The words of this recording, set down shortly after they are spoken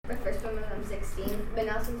texting, but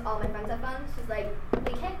now since all my friends have phones, she's like,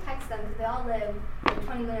 they can't text them because they all live like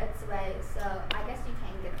 20 minutes away, so I guess you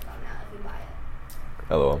can get a phone now if you buy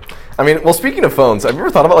it. LOL. I mean, well, speaking of phones, have you ever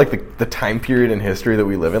thought about like the time period in history that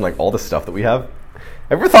we live in, like all the stuff that we have?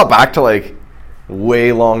 Have you ever thought back to like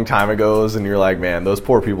way long time ago's and you're like, man, those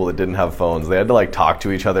poor people that didn't have phones, they had to like talk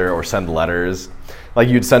to each other or send letters. Like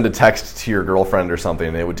you'd send a text to your girlfriend or something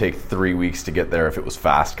and it would take 3 weeks to get there if it was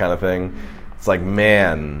fast kind of thing. It's like,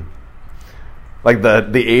 man, like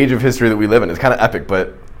the age of history that we live in is kind of epic,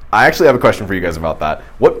 but I actually have a question for you guys about that.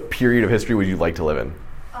 What period of history would you like to live in?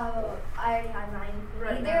 Oh, I already had mine.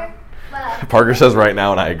 Right Either, but Parker says right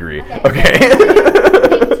now and I agree. Okay.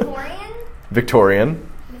 Victorian?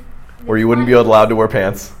 Victorian, where you wouldn't be allowed to wear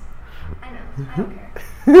pants. I know. I don't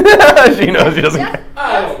care. She knows she doesn't. Just,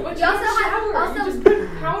 But you also have you just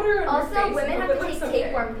put powder on your also face women and have it to looks take okay.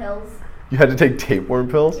 tapeworm pills. You had to take tapeworm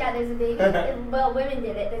pills? Yeah, there's a baby. Well, women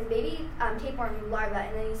did it. There's a baby tapeworm larva,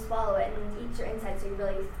 and then you swallow it, and then it eats your insides, so you're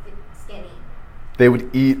really skinny. They would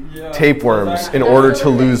eat Yeah. tapeworms in order to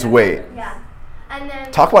lose weight. Yeah, and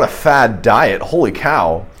then Talk about a fad diet. Holy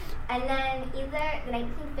cow. And then either the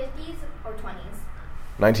 1950s or 20s.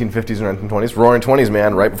 1950s or 1920s. Roaring 20s,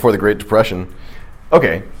 man, right before the Great Depression.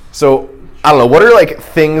 Okay, so, I don't know, what are, like,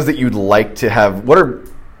 things that you'd like to have, what are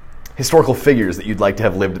historical figures that you'd like to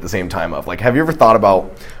have lived at the same time of? Like, have you ever thought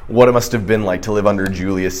about what it must have been like to live under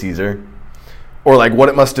Julius Caesar? Or, like, what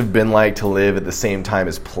it must have been like to live at the same time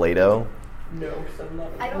as Plato? No, because I'm not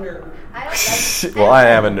a I don't nerd. like... Well, I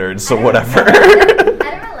am a nerd, so whatever. I don't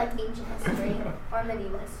really like ancient history or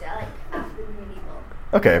medieval history. I like after medieval.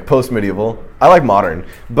 Okay, post-medieval. I like modern.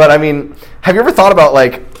 But, I mean, have you ever thought about,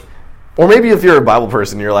 like, or maybe if you're a Bible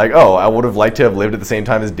person, you're like, oh, I would have liked to have lived at the same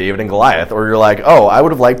time as David and Goliath. Or you're like, oh, I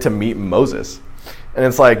would have liked to meet Moses. And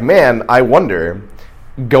it's like, man, I wonder,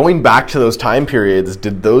 going back to those time periods,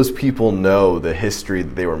 did those people know the history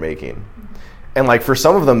that they were making? And, like, for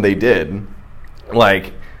some of them, they did.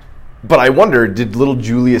 Like, but I wonder, did little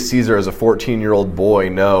Julius Caesar as a 14-year-old boy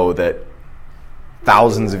know that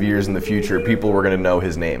thousands of years in the future, people were going to know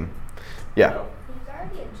his name? Yeah. He's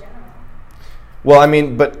already a general. Well, I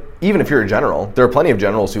mean, but even if you're a general, there are plenty of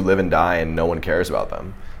generals who live and die and no one cares about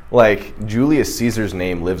them. Like, Julius Caesar's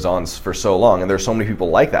name lives on for so long, and there's so many people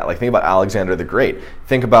like that. Like, think about Alexander the Great.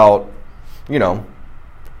 Think about, you know,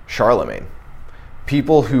 Charlemagne.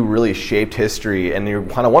 People who really shaped history, and you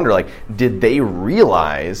kind of wonder, like, did they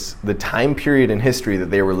realize the time period in history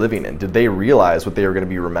that they were living in? Did they realize what they were going to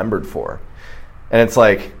be remembered for? And it's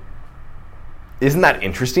like, isn't that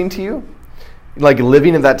interesting to you? Like,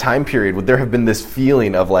 living in that time period, would there have been this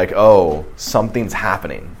feeling of like, oh, something's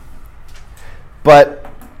happening? But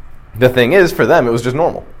the thing is, for them, it was just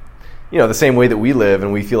normal. You know, the same way that we live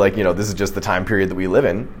and we feel like, you know, this is just the time period that we live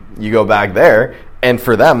in. You go back there, and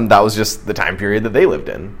for them, that was just the time period that they lived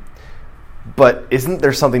in. But isn't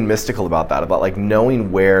there something mystical about that? About, like,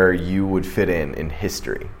 knowing where you would fit in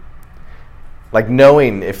history? Like,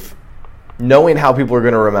 knowing how people are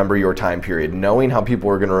going to remember your time period, knowing how people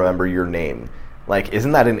are going to remember your name. Like,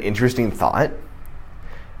 isn't that an interesting thought?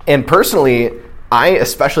 And personally, I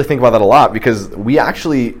especially think about that a lot because we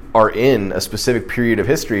actually are in a specific period of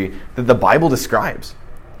history that the Bible describes.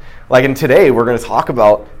 Like, and today we're going to talk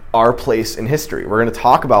about our place in history. We're going to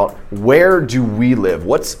talk about where do we live?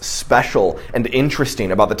 What's special and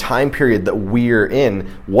interesting about the time period that we're in?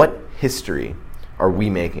 What history are we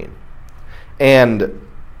making? And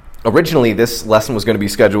originally, this lesson was going to be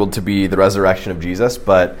scheduled to be the resurrection of Jesus,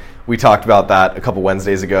 but we talked about that a couple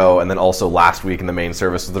Wednesdays ago, and then also last week in the main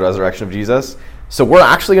service was the resurrection of Jesus. So we're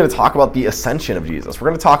actually going to talk about the ascension of Jesus. We're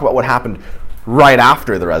going to talk about what happened right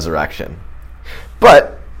after the resurrection.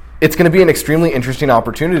 But it's going to be an extremely interesting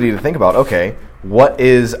opportunity to think about, okay, what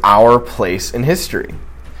is our place in history?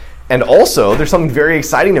 And also, there's something very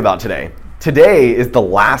exciting about today. Today is the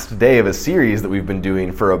last day of a series that we've been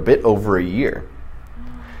doing for a bit over a year.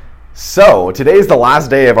 So, today is the last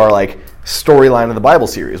day of our storyline of the Bible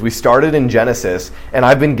series. We started in Genesis, and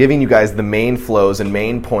I've been giving you guys the main flows and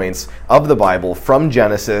main points of the Bible from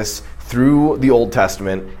Genesis through the Old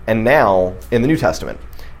Testament and now in the New Testament.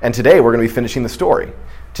 And today we're going to be finishing the story.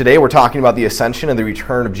 Today we're talking about the ascension and the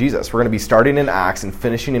return of Jesus. We're going to be starting in Acts and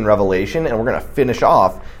finishing in Revelation, and we're going to finish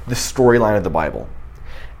off the storyline of the Bible.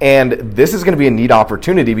 And this is going to be a neat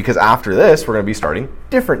opportunity because after this, we're going to be starting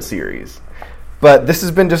different series. But this has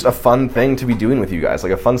been just a fun thing to be doing with you guys,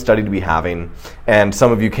 like a fun study to be having. And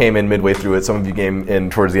some of you came in midway through it, some of you came in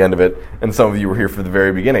towards the end of it, and some of you were here for the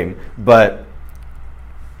very beginning. But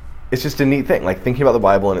it's just a neat thing, like thinking about the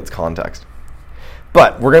Bible in its context.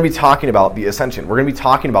 But we're going to be talking about the Ascension. We're going to be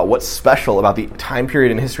talking about what's special about the time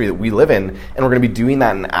period in history that we live in, and we're going to be doing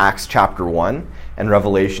that in Acts chapter 1 and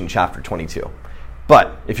Revelation chapter 22.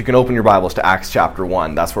 But if you can open your Bibles to Acts chapter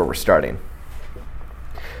 1, that's where we're starting.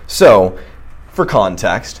 So, for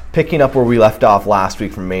context, picking up where we left off last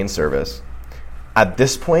week from main service, at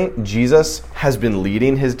this point, Jesus has been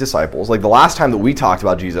leading his disciples. Like the last time that we talked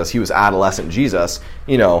about Jesus, he was adolescent Jesus,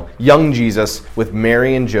 young Jesus with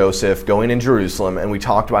Mary and Joseph going in Jerusalem, and we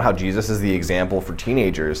talked about how Jesus is the example for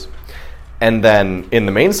teenagers. And then in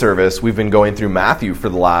the main service, we've been going through Matthew for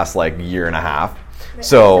the last year and a half.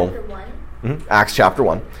 Acts chapter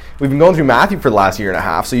 1. We've been going through Matthew for the last year and a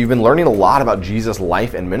half, so you've been learning a lot about Jesus'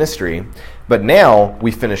 life and ministry. But now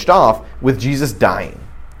we finished off with Jesus dying.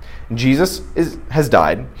 Jesus has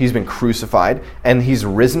died, he's been crucified, and he's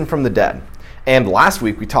risen from the dead. And last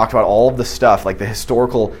week we talked about all of the stuff, like the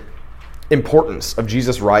historical importance of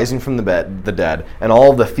Jesus rising from the dead, and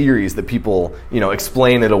all of the theories that people,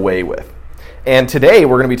 explain it away with. And today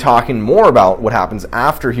we're going to be talking more about what happens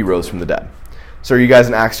after he rose from the dead. So are you guys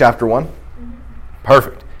in Acts chapter 1? Mm-hmm.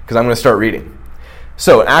 Perfect, because I'm going to start reading.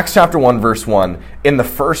 So in Acts chapter 1, verse 1, in the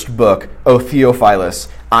first book, O Theophilus,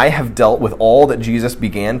 I have dealt with all that Jesus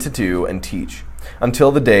began to do and teach,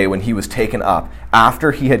 until the day when he was taken up,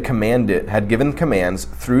 after he had given commands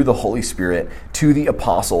through the Holy Spirit to the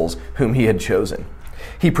apostles whom he had chosen.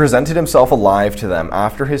 He presented himself alive to them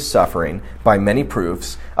after his suffering by many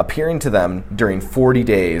proofs, appearing to them during 40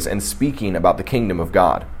 days and speaking about the kingdom of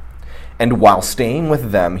God. And while staying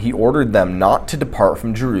with them, he ordered them not to depart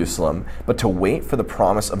from Jerusalem, but to wait for the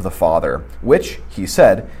promise of the Father, which, he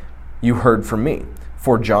said, you heard from me.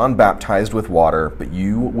 For John baptized with water, but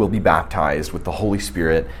you will be baptized with the Holy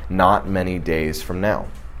Spirit not many days from now.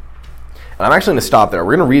 And I'm actually going to stop there.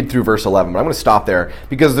 We're going to read through verse 11, but I'm going to stop there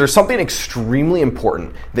because there's something extremely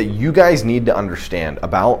important that you guys need to understand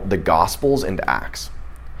about the Gospels and Acts.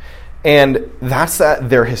 And that's that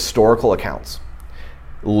they're historical accounts.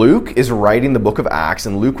 Luke is writing the book of Acts,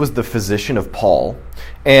 and Luke was the physician of Paul.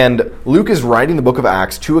 And Luke is writing the book of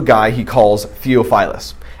Acts to a guy he calls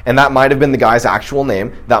Theophilus. And that might have been the guy's actual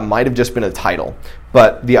name. That might have just been a title.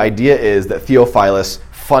 But the idea is that Theophilus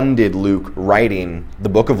funded Luke writing the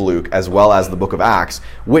book of Luke as well as the book of Acts,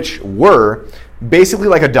 which were basically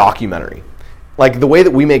like a documentary. Like the way that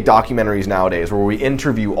we make documentaries nowadays, where we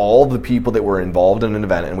interview all the people that were involved in an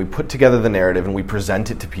event and we put together the narrative and we present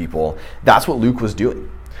it to people. That's what Luke was doing.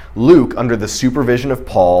 Luke, under the supervision of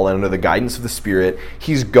Paul and under the guidance of the Spirit,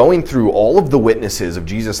 he's going through all of the witnesses of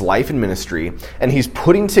Jesus' life and ministry, and he's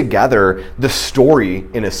putting together the story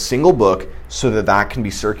in a single book so that that can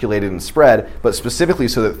be circulated and spread, but specifically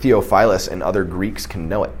so that Theophilus and other Greeks can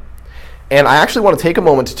know it. And I actually want to take a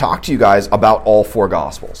moment to talk to you guys about all four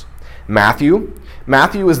Gospels. Matthew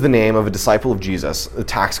is the name of a disciple of Jesus, a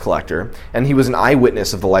tax collector, and he was an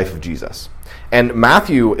eyewitness of the life of Jesus. And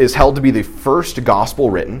Matthew is held to be the first gospel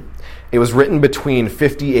written. It was written between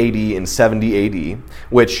 50 AD and 70 AD,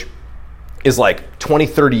 which is like 20,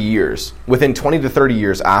 30 years, within 20 to 30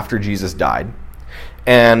 years after Jesus died.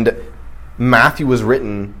 And Matthew was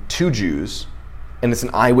written to Jews, and it's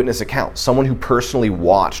an eyewitness account. Someone who personally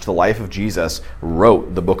watched the life of Jesus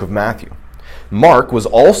wrote the book of Matthew. Mark was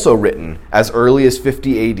also written as early as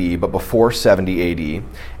 50 AD, but before 70 AD,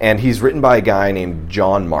 and he's written by a guy named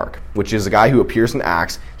John Mark, which is a guy who appears in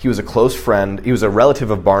Acts. He was a close friend, he was a relative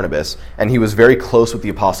of Barnabas, and he was very close with the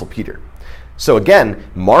Apostle Peter. So again,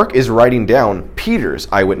 Mark is writing down Peter's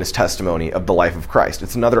eyewitness testimony of the life of Christ.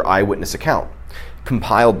 It's another eyewitness account,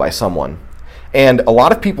 compiled by someone. And a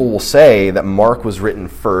lot of people will say that Mark was written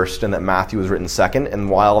first and that Matthew was written second, and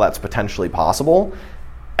while that's potentially possible,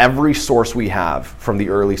 every source we have from the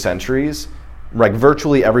early centuries, like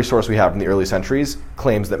virtually every source we have from the early centuries,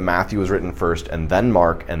 claims that Matthew was written first, and then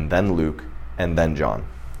Mark, and then Luke, and then John.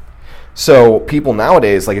 So people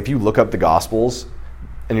nowadays, like if you look up the Gospels,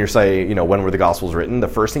 and you say, when were the Gospels written, the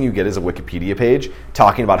first thing you get is a Wikipedia page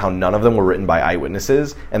talking about how none of them were written by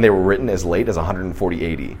eyewitnesses, and they were written as late as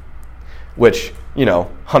 140 AD, which,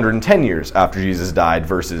 110 years after Jesus died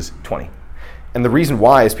versus 20. And the reason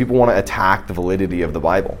why is people want to attack the validity of the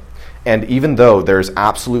Bible. And even though there's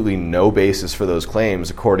absolutely no basis for those claims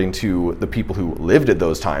according to the people who lived at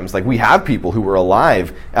those times, like we have people who were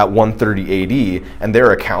alive at 130 AD, and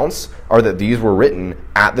their accounts are that these were written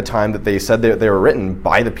at the time that they said that they were written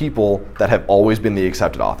by the people that have always been the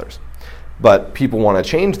accepted authors. But people want to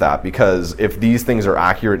change that because if these things are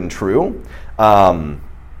accurate and true, well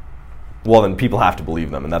then people have to believe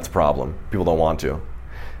them, and that's a problem. People don't want to.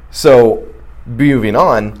 So moving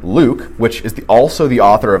on, Luke, which is also the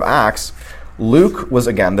author of Acts, Luke was,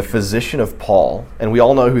 again, the physician of Paul, and we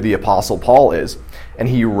all know who the Apostle Paul is. And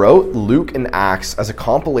he wrote Luke and Acts as a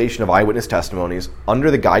compilation of eyewitness testimonies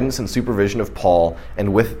under the guidance and supervision of Paul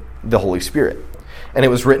and with the Holy Spirit. And it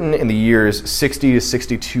was written in the years 60 to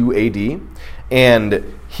 62 AD,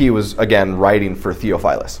 and he was, again, writing for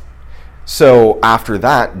Theophilus. So after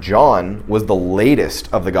that, John was the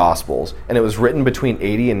latest of the Gospels, and it was written between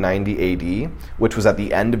 80 and 90 AD, which was at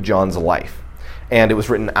the end of John's life. And it was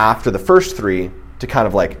written after the first three to kind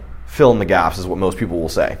of like fill in the gaps, is what most people will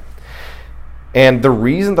say. And the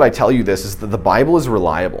reason that I tell you this is that the Bible is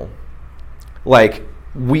reliable. Like,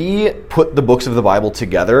 we put the books of the Bible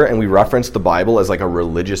together and we reference the Bible as like a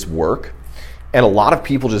religious work, and a lot of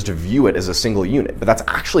people just view it as a single unit, but that's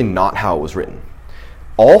actually not how it was written.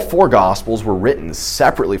 All four Gospels were written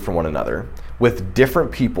separately from one another with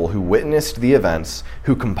different people who witnessed the events,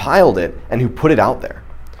 who compiled it, and who put it out there.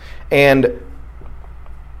 And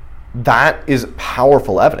that is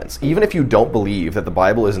powerful evidence. Even if you don't believe that the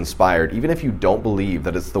Bible is inspired, even if you don't believe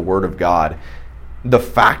that it's the Word of God, the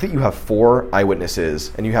fact that you have four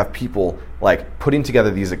eyewitnesses and you have people like putting together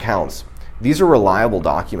these accounts, these are reliable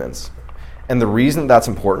documents. And the reason that's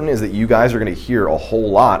important is that you guys are going to hear a whole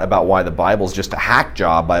lot about why the Bible is just a hack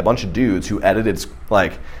job by a bunch of dudes who edited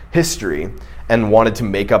like history and wanted to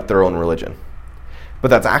make up their own religion. But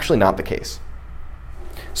that's actually not the case.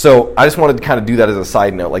 So I just wanted to kind of do that as a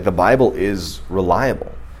side note. Like, the Bible is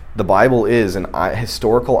reliable. The Bible is an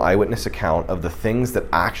historical eyewitness account of the things that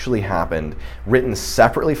actually happened, written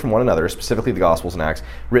separately from one another, specifically the Gospels and Acts,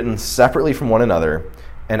 written separately from one another,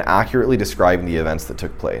 and accurately describing the events that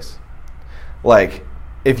took place. Like,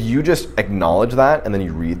 if you just acknowledge that and then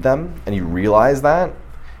you read them and you realize that,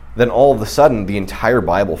 then all of a sudden the entire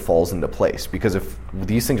Bible falls into place. Because if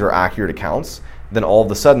these things are accurate accounts, then all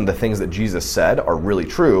of a sudden the things that Jesus said are really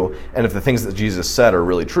true. And if the things that Jesus said are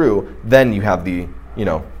really true, then you have the,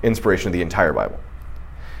 inspiration of the entire Bible.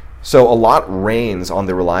 So a lot reigns on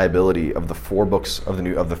the reliability of the four books of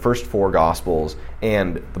the first four Gospels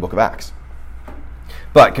and the book of Acts.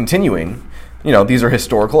 But continuing, these are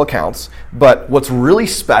historical accounts, but what's really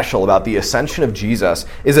special about the ascension of Jesus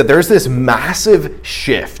is that there's this massive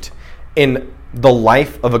shift in the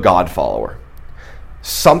life of a God follower.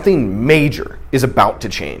 Something major is about to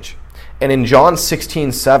change. And in John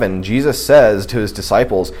 16:7, Jesus says to his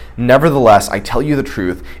disciples, "Nevertheless, I tell you the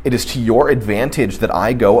truth, it is to your advantage that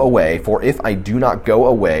I go away, for if I do not go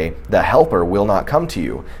away, the Helper will not come to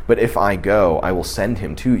you. But if I go, I will send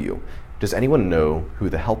him to you." Does anyone know who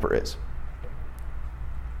the Helper is?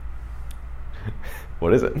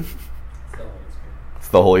 What is it? It's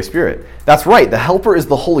the Holy Spirit. That's right. The Helper is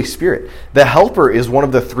the Holy Spirit. The Helper is one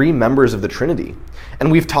of the three members of the Trinity.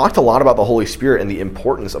 And we've talked a lot about the Holy Spirit and the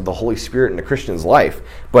importance of the Holy Spirit in a Christian's life.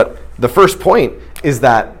 But the first point is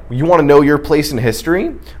that you want to know your place in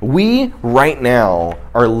history? We, right now,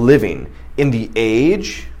 are living in the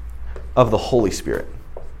age of the Holy Spirit.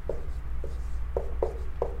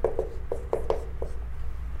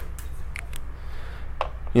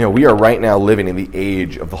 We are right now living in the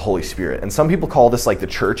age of the Holy Spirit. And some people call this like the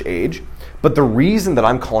church age. But the reason that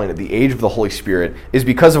I'm calling it the age of the Holy Spirit is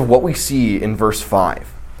because of what we see in verse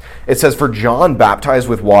 5. It says, "For John baptized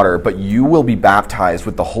with water, but you will be baptized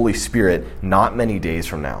with the Holy Spirit not many days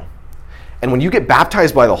from now." And when you get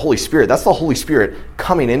baptized by the Holy Spirit, that's the Holy Spirit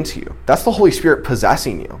coming into you. That's the Holy Spirit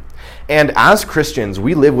possessing you. And as Christians,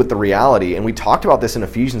 we live with the reality, and we talked about this in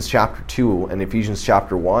Ephesians chapter 2 and Ephesians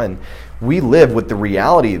chapter 1. We live with the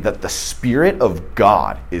reality that the Spirit of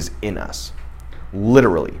God is in us.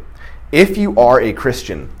 Literally. If you are a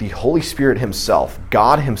Christian, the Holy Spirit himself,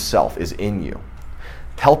 God himself, is in you,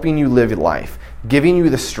 helping you live life, giving you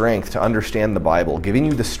the strength to understand the Bible, giving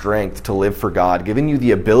you the strength to live for God, giving you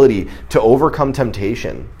the ability to overcome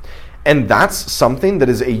temptation. And that's something that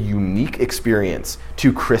is a unique experience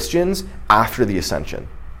to Christians after the ascension.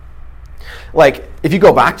 Like, if you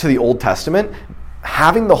go back to the Old Testament,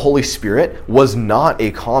 having the Holy Spirit was not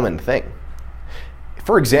a common thing.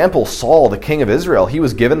 For example, Saul, the king of Israel, he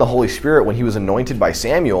was given the Holy Spirit when he was anointed by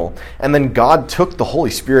Samuel, and then God took the Holy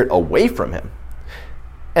Spirit away from him.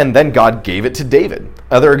 And then God gave it to David.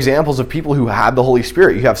 Other examples of people who had the Holy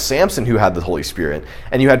Spirit. You have Samson who had the Holy Spirit,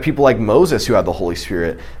 and you had people like Moses who had the Holy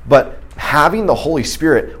Spirit. But having the Holy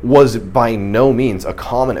Spirit was by no means a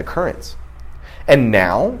common occurrence. And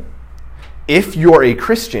now, if you're a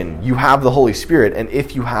Christian, you have the Holy Spirit, and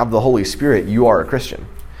if you have the Holy Spirit, you are a Christian.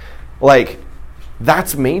 Like,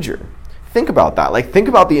 that's major. Think about that. Like, think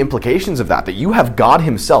about the implications of that you have God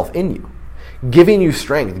himself in you, giving you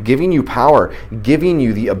strength, giving you power, giving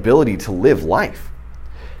you the ability to live life.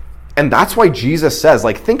 And that's why Jesus says,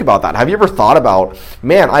 like, think about that. Have you ever thought about,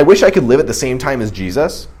 man, I wish I could live at the same time as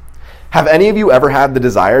Jesus? Have any of you ever had the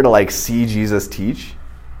desire to, like, see Jesus teach?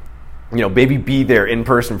 You know, maybe be there in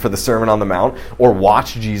person for the Sermon on the Mount, or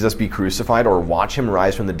watch Jesus be crucified, or watch him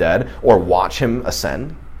rise from the dead, or watch him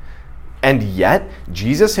ascend. And yet,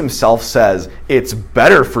 Jesus himself says, it's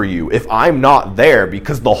better for you if I'm not there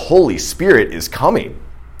because the Holy Spirit is coming.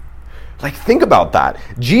 Like, think about that.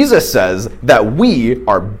 Jesus says that we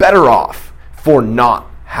are better off for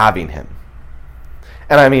not having him.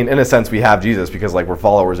 And I mean, in a sense, we have Jesus because, like, we're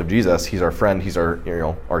followers of Jesus. He's our friend. He's our, you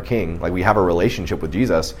know, our king. Like, we have a relationship with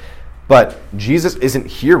Jesus. But Jesus isn't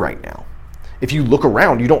here right now. If you look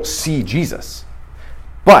around, you don't see Jesus.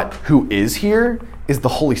 But who is here is the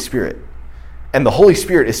Holy Spirit. And the Holy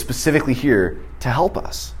Spirit is specifically here to help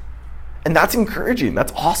us. And that's encouraging.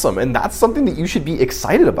 That's awesome. And that's something that you should be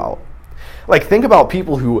excited about. Like, think about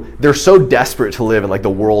people who, they're so desperate to live in, like, the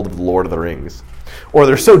world of the Lord of the Rings. Or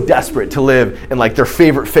they're so desperate to live in, like, their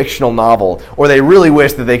favorite fictional novel. Or they really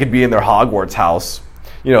wish that they could be in their Hogwarts house.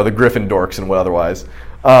 You know, the Gryffindorks and what otherwise.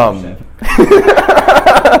 Can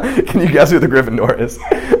you guess who the Gryffindor is?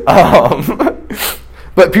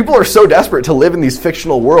 But people are so desperate to live in these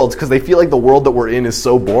fictional worlds because they feel like the world that we're in is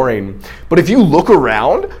so boring. But if you look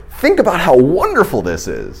around, think about how wonderful this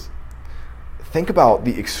is. Think about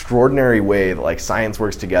the extraordinary way that, like, science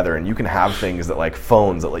works together, and you can have things that, like,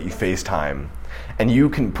 phones that let you FaceTime. And you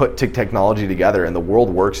can put technology together, and the world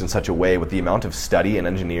works in such a way with the amount of study and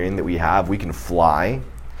engineering that we have. We can fly.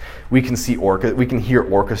 We can see we can hear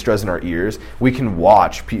orchestras in our ears. We can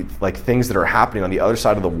watch like things that are happening on the other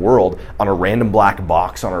side of the world on a random black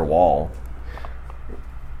box on our wall.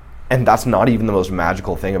 And that's not even the most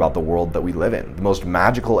magical thing about the world that we live in. The most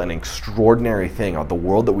magical and extraordinary thing about the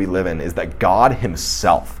world that we live in is that God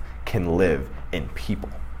himself can live in people.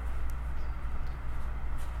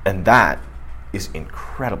 And that is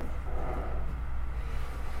incredible.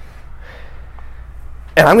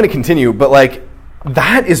 And I'm going to continue, but, like,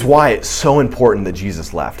 that is why it's so important that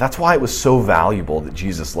Jesus left. That's why it was so valuable that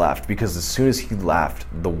Jesus left, because as soon as he left,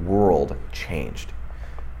 the world changed.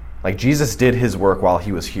 Like, Jesus did his work while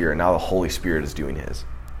he was here, and now the Holy Spirit is doing his.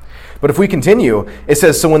 But if we continue, it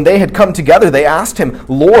says, so when they had come together, they asked him,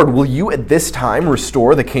 Lord, will you at this time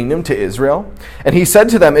restore the kingdom to Israel? And he said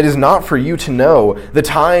to them, it is not for you to know the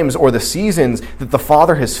times or the seasons that the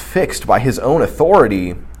Father has fixed by his own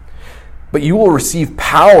authority, but you will receive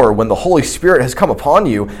power when the Holy Spirit has come upon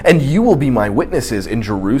you, and you will be my witnesses in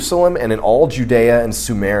Jerusalem and in all Judea and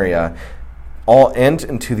Samaria,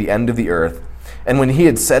 and to the end of the earth. And when he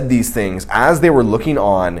had said these things, as they were looking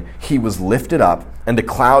on, he was lifted up, and a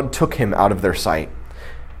cloud took him out of their sight.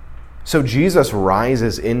 So Jesus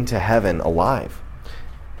rises into heaven alive,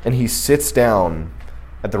 and he sits down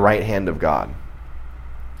at the right hand of God.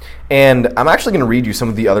 And I'm actually going to read you some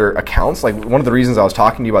of the other accounts. Like, one of the reasons I was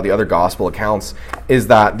talking to you about the other gospel accounts is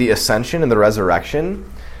that the ascension and the resurrection,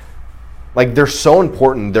 like, they're so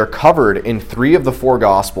important. They're covered in 3 of the 4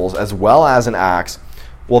 gospels as well as in Acts.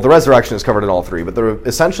 Well, the resurrection is covered in all 3, but the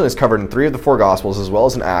ascension is covered in 3 of the 4 gospels as well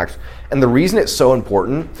as in Acts. And the reason it's so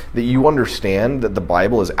important that you understand that the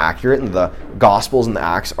Bible is accurate and the gospels and the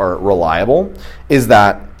Acts are reliable is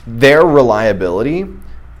that their reliability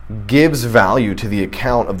gives value to the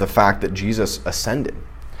account of the fact that Jesus ascended.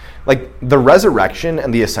 Like, the resurrection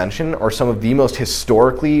and the ascension are some of the most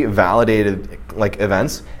historically validated, like,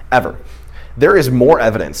 events ever. There is more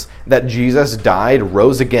evidence that Jesus died,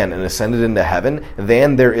 rose again, and ascended into heaven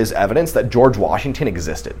than there is evidence that George Washington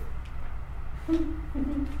existed.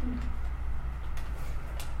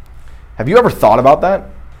 Have you ever thought about that?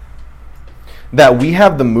 That we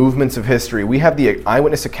have the movements of history, we have the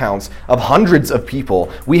eyewitness accounts of hundreds of people,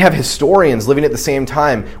 we have historians living at the same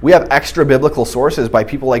time, we have extra biblical sources by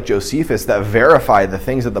people like Josephus that verify the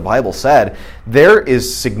things that the Bible said. There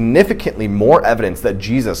is significantly more evidence that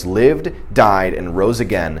Jesus lived, died, and rose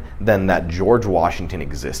again than that George Washington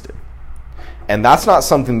existed. And that's not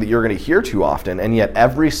something that you're going to hear too often, and yet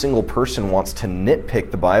every single person wants to nitpick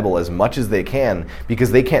the Bible as much as they can because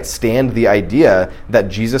they can't stand the idea that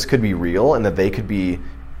Jesus could be real and that they could be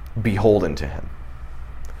beholden to him.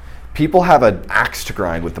 People have an axe to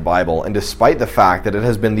grind with the Bible, and despite the fact that it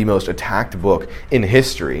has been the most attacked book in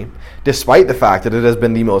history, despite the fact that it has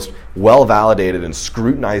been the most well-validated and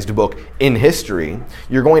scrutinized book in history,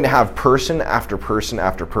 you're going to have person after person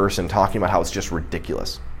after person talking about how it's just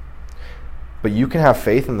ridiculous. But you can have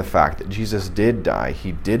faith in the fact that Jesus did die,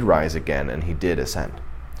 he did rise again, and he did ascend.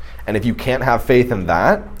 And if you can't have faith in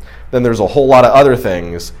that, then there's a whole lot of other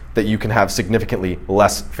things that you can have significantly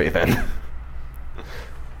less faith in.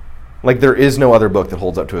 Like, there is no other book that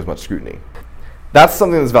holds up to as much scrutiny. That's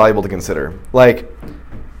something that's valuable to consider. Like,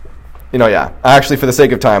 actually, for the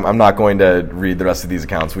sake of time, I'm not going to read the rest of these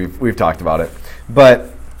accounts. We've talked about it. But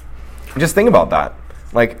just think about that.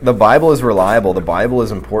 Like, the Bible is reliable. The Bible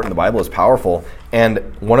is important. The Bible is powerful. And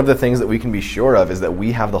one of the things that we can be sure of is that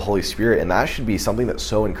we have the Holy Spirit, and that should be something that's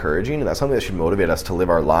so encouraging, and that's something that should motivate us to live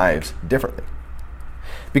our lives differently.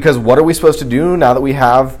 Because what are we supposed to do now that we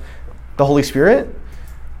have the Holy Spirit?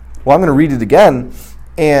 Well, I'm going to read it again.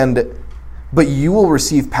 But you will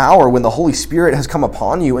receive power when the Holy Spirit has come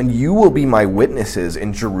upon you, and you will be my witnesses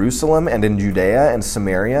in Jerusalem and in Judea and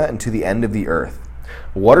Samaria and to the end of the earth.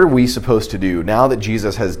 What are we supposed to do now that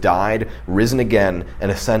Jesus has died, risen again,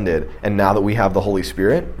 and ascended, and now that we have the Holy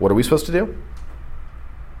Spirit? What are we supposed to do?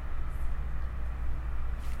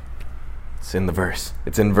 It's in the verse.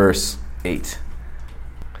 It's in verse 8.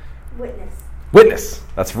 Witness.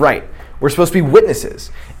 That's right. We're supposed to be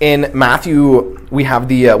witnesses. In Matthew, we have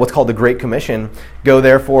the what's called the Great Commission. Go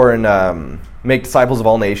therefore and make disciples of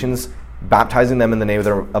all nations, baptizing them in the name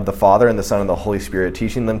of the Father and the Son and the Holy Spirit,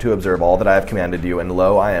 teaching them to observe all that I have commanded you, and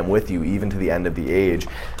lo, I am with you even to the end of the age.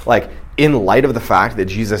 Like, in light of the fact that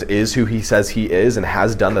Jesus is who he says he is and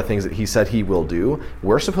has done the things that he said he will do,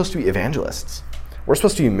 we're supposed to be evangelists. We're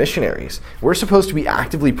supposed to be missionaries. We're supposed to be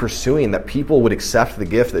actively pursuing that people would accept the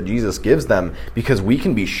gift that Jesus gives them, because we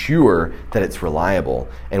can be sure that it's reliable,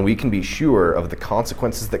 and we can be sure of the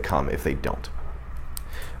consequences that come if they don't.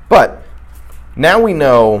 But now we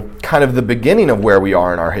know kind of the beginning of where we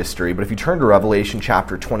are in our history, but if you turn to Revelation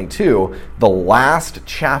chapter 22, the last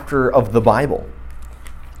chapter of the Bible,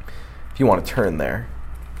 if you want to turn there,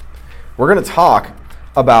 we're going to talk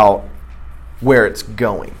about where it's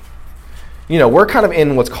going. We're kind of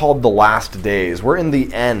in what's called the last days. We're in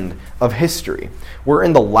the end of history. We're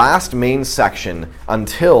in the last main section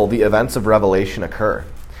until the events of Revelation occur.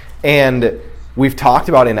 And we've talked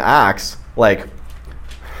about in Acts, like...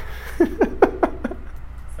 Somebody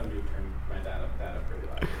turned my dad up really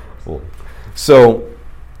loud. Cool. So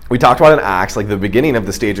we talked about in Acts, like the beginning of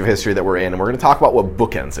the stage of history that we're in, and we're going to talk about what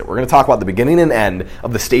bookends it. We're going to talk about the beginning and end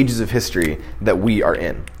of the stages of history that we are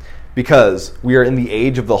in. Because we are in the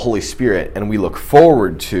age of the Holy Spirit, and we look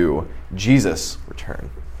forward to Jesus' return.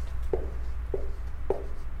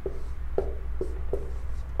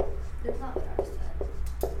 That's not what ours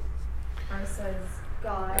said. Ours says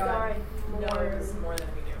God knows more than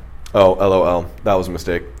we do. Oh, LOL. That was a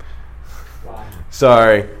mistake. Why?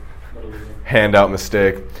 Sorry. What a loser. Handout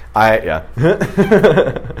mistake.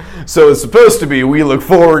 So it's supposed to be, we look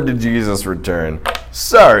forward to Jesus' return.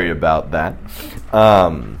 Sorry about that.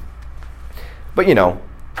 But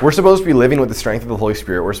we're supposed to be living with the strength of the Holy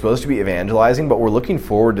Spirit. We're supposed to be evangelizing, but we're looking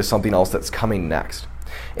forward to something else that's coming next.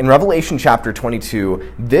 In Revelation chapter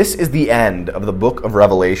 22, this is the end of the book of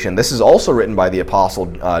Revelation. This is also written by the Apostle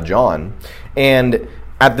John. And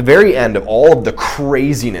at the very end of all of the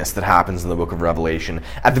craziness that happens in the book of Revelation,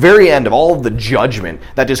 at the very end of all of the judgment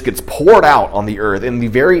that just gets poured out on the earth, in the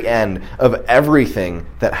very end of everything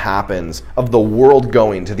that happens, of the world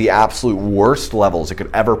going to the absolute worst levels it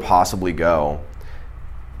could ever possibly go,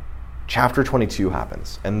 chapter 22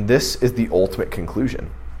 happens. And this is the ultimate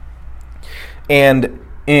conclusion. And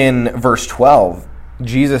in verse 12,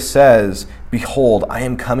 Jesus says, "Behold, I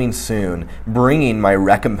am coming soon, bringing my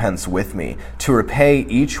recompense with me, to repay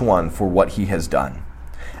each one for what he has done.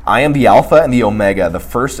 I am the Alpha and the Omega, the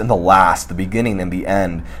first and the last, the beginning and the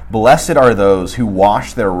end. Blessed are those who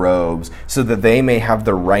wash their robes, so that they may have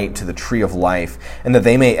the right to the tree of life, and that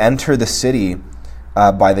they may enter the city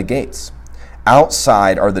by the gates.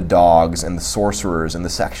 Outside are the dogs and the sorcerers and the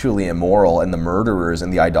sexually immoral and the murderers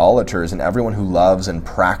and the idolaters and everyone who loves and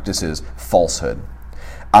practices falsehood.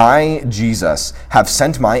 I, Jesus, have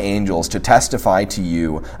sent my angels to testify to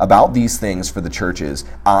you about these things for the churches.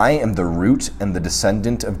 I am the root and the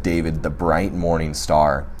descendant of David, the bright morning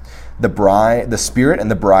star. The Spirit and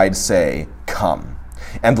the bride say, 'Come.'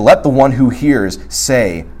 And let the one who hears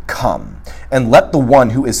say, 'Come.' And let the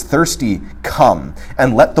one who is thirsty come.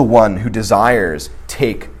 And let the one who desires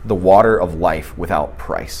take the water of life without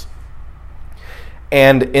price."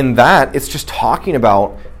 And in that, it's just talking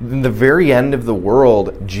about in the very end of the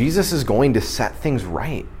world, Jesus is going to set things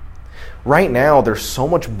right. Right now, there's so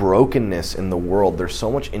much brokenness in the world. There's so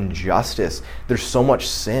much injustice. There's so much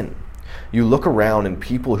sin. You look around and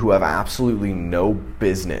people who have absolutely no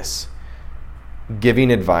business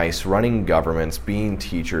giving advice, running governments, being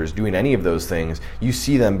teachers, doing any of those things, you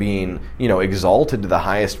see them being, exalted to the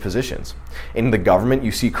highest positions. In the government,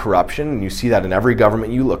 you see corruption, and you see that in every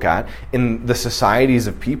government you look at. In the societies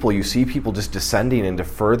of people, you see people just descending into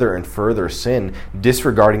further and further sin,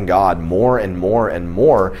 disregarding God more and more and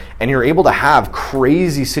more, and you're able to have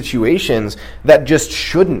crazy situations that just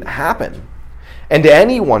shouldn't happen. And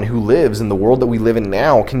anyone who lives in the world that we live in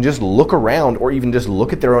now can just look around or even just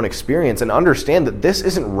look at their own experience and understand that this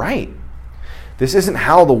isn't right. This isn't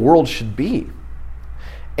how the world should be.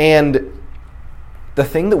 And the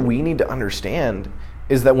thing that we need to understand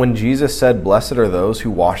is that when Jesus said, "Blessed are those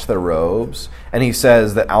who wash their robes," and he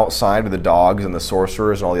says that outside are the dogs and the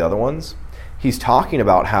sorcerers and all the other ones, he's talking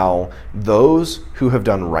about how those who have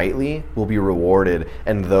done rightly will be rewarded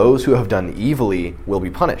and those who have done evilly will be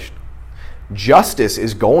punished. Justice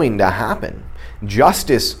is going to happen.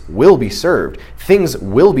 Justice will be served. Things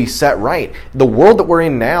will be set right. The world that we're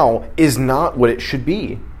in now is not what it should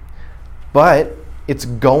be, but it's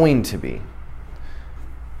going to be.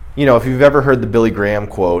 If you've ever heard the Billy Graham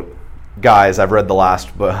quote, "Guys, I've read the last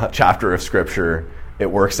chapter of Scripture.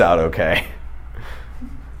 It works out okay."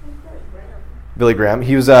 Billy Graham,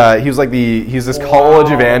 he's this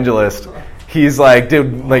college evangelist. He's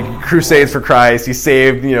did crusades for Christ. He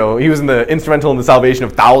saved, he was instrumental in the salvation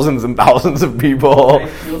of thousands and thousands of people.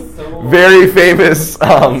 Very famous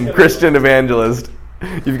Christian evangelist.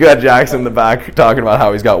 You've got Jackson in the back talking about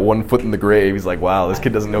how he's got one foot in the grave. He's like, wow, this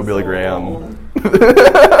kid doesn't know Billy Graham.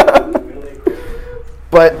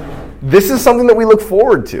 But this is something that we look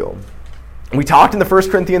forward to. We talked in the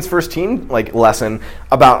 1 Corinthians 15 lesson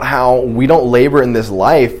about how we don't labor in this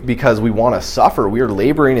life because we want to suffer. We are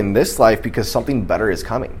laboring in this life because something better is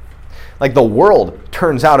coming. The world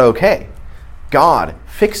turns out okay. God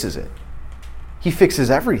fixes it. He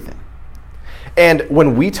fixes everything. And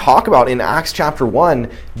when we talk about in Acts chapter 1,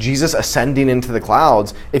 Jesus ascending into the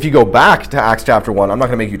clouds, if you go back to Acts chapter 1, I'm not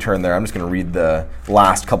going to make you turn there. I'm just going to read the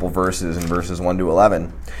last couple verses in verses 1 to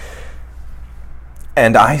 11.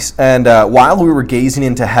 And while we were gazing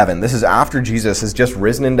into heaven, this is after Jesus has just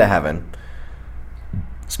risen into heaven,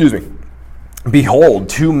 behold,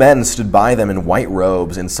 two men stood by them in white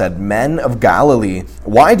robes and said, "Men of Galilee,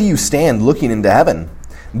 why do you stand looking into heaven?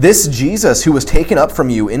 This Jesus who was taken up from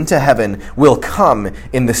you into heaven will come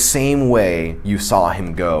in the same way you saw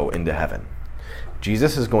him go into heaven."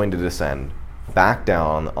 Jesus is going to descend back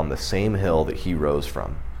down on the same hill that he rose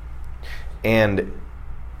from. And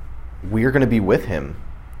we are going to be with him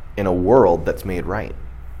in a world that's made right.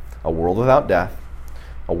 A world without death,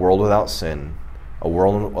 a world without sin, a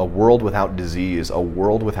world without disease, a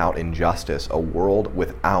world without injustice, a world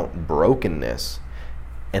without brokenness.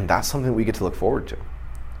 And that's something we get to look forward to.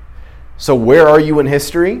 So where are you in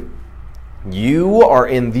history? You are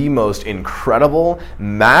in the most incredible,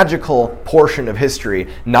 magical portion of history,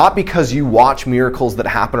 not because you watch miracles that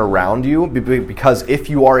happen around you, because if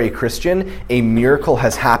you are a Christian, a miracle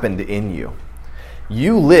has happened in you.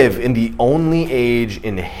 You live in the only age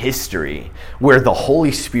in history where the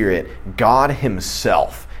Holy Spirit, God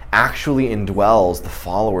himself, actually indwells the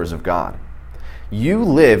followers of God. You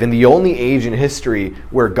live in the only age in history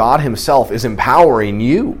where God himself is empowering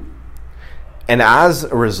you. And as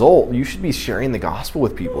a result, you should be sharing the gospel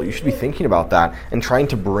with people. You should be thinking about that and trying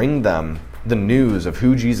to bring them the news of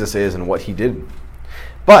who Jesus is and what he did.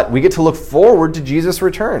 But we get to look forward to Jesus'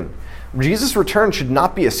 return. Jesus' return should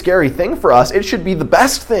not be a scary thing for us. It should be the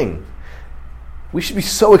best thing. We should be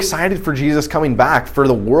so excited for Jesus coming back, for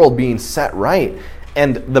the world being set right.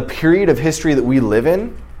 And the period of history that we live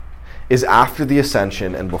in is after the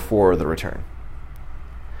ascension and before the return.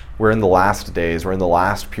 We're in the last days. We're in the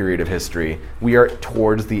last period of history. We are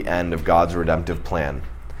towards the end of God's redemptive plan.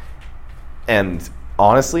 And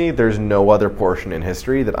honestly, there's no other portion in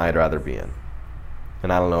history that I'd rather be in.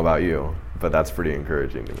 And I don't know about you, but that's pretty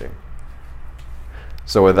encouraging to me.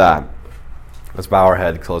 So with that, let's bow our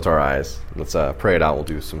head, close our eyes. Let's pray it out. We'll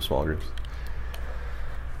do some small groups.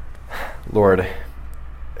 Lord,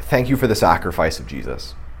 thank you for the sacrifice of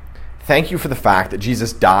Jesus. Thank you for the fact that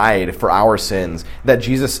Jesus died for our sins, that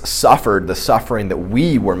Jesus suffered the suffering that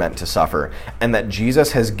we were meant to suffer, and that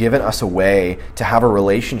Jesus has given us a way to have a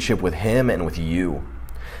relationship with him and with you.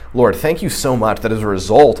 Lord, thank you so much that as a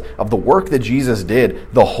result of the work that Jesus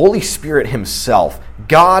did, the Holy Spirit himself,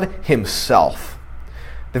 God himself,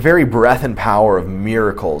 the very breath and power of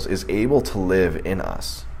miracles is able to live in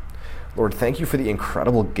us. Lord, thank you for the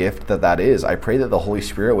incredible gift that is. I pray that the Holy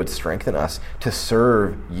Spirit would strengthen us to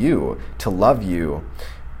serve you, to love you,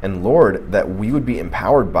 and Lord, that we would be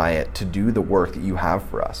empowered by it to do the work that you have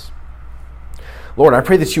for us. Lord, I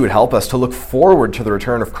pray that you would help us to look forward to the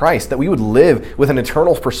return of Christ, that we would live with an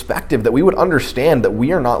eternal perspective, that we would understand that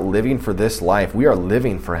we are not living for this life, we are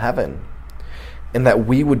living for heaven, and that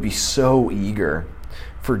we would be so eager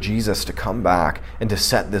for Jesus to come back and to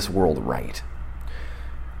set this world right.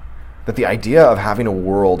 That the idea of having a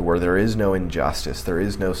world where there is no injustice, there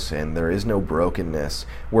is no sin, there is no brokenness,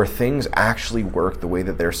 where things actually work the way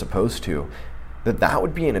that they're supposed to, that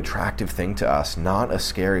would be an attractive thing to us, not a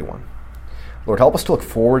scary one. Lord, help us to look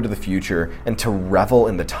forward to the future and to revel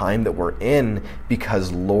in the time that we're in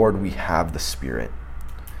because, Lord, we have the Spirit.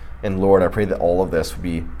 And Lord, I pray that all of this would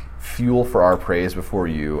be fuel for our praise before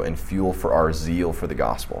you and fuel for our zeal for the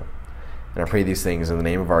gospel. And I pray these things in the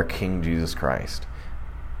name of our King Jesus Christ.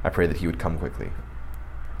 I pray that he would come quickly.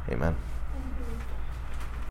 Amen.